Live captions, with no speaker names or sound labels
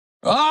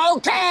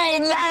Okay,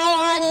 now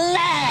I'm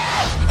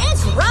mad!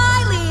 It's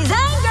Riley's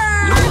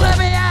anger! You let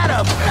me at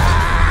him!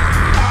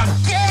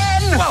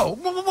 Again? Whoa.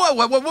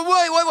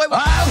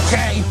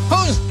 Okay,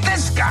 who's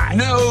this guy?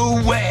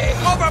 No way!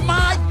 Over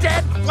my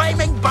dead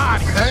flaming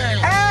body!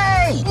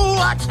 Hey!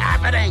 What's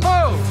happening?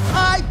 Oh,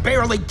 I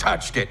barely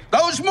touched it.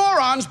 Those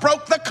morons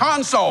broke the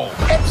console.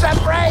 It's a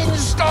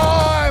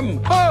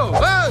brainstorm! Oh,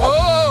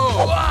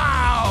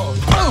 wow!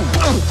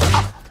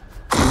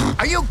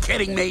 Are you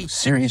kidding me?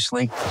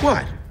 Seriously?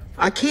 What?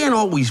 I can't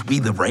always be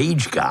the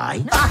rage guy.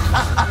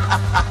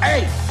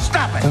 Hey,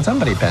 stop it! Can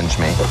somebody bench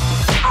me?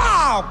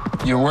 Oh!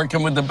 You're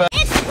working with the best.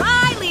 It's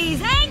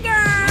Riley's anger!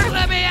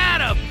 Let me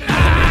at him!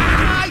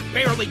 I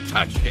barely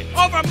touched it.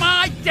 Over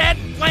my dead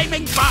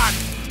flaming body!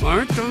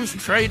 Aren't those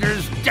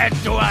traitors dead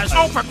to us?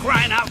 Oh, for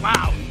crying out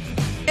loud!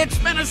 It's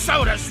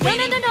Minnesota,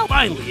 sweetie! No.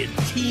 Finally, a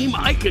team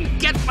I can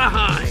get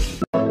behind.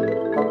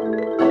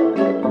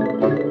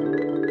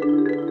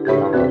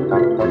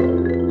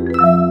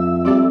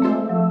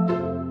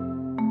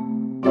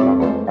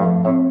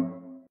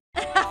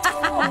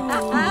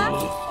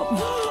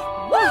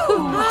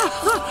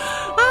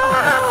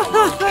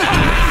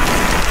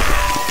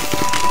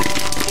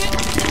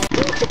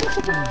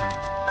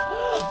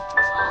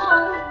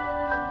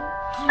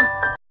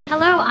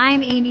 Hello,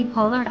 I'm Amy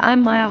Poehler.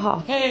 I'm Maya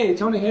Hawke. Hey,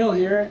 Tony Hale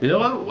here.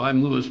 Hello,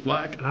 I'm Louis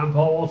Black. And I'm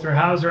Paul Walter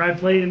Hauser. I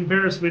played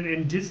Embarrassment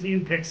in Disney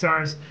and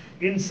Pixar's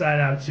Inside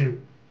Out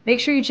 2. Make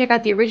sure you check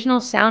out the original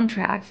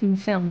soundtrack from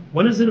the film.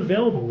 When is it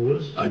available,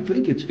 Louis? I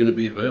think it's going to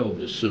be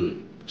available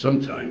soon.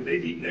 Sometime,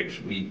 maybe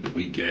next week, the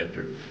week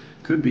after.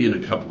 Could be in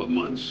a couple of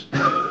months.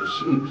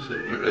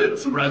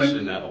 It's a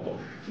Russian album.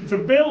 It's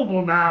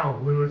available now,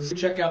 Louis.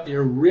 Check out the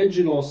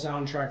original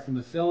soundtrack from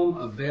the film,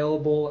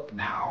 available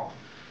now.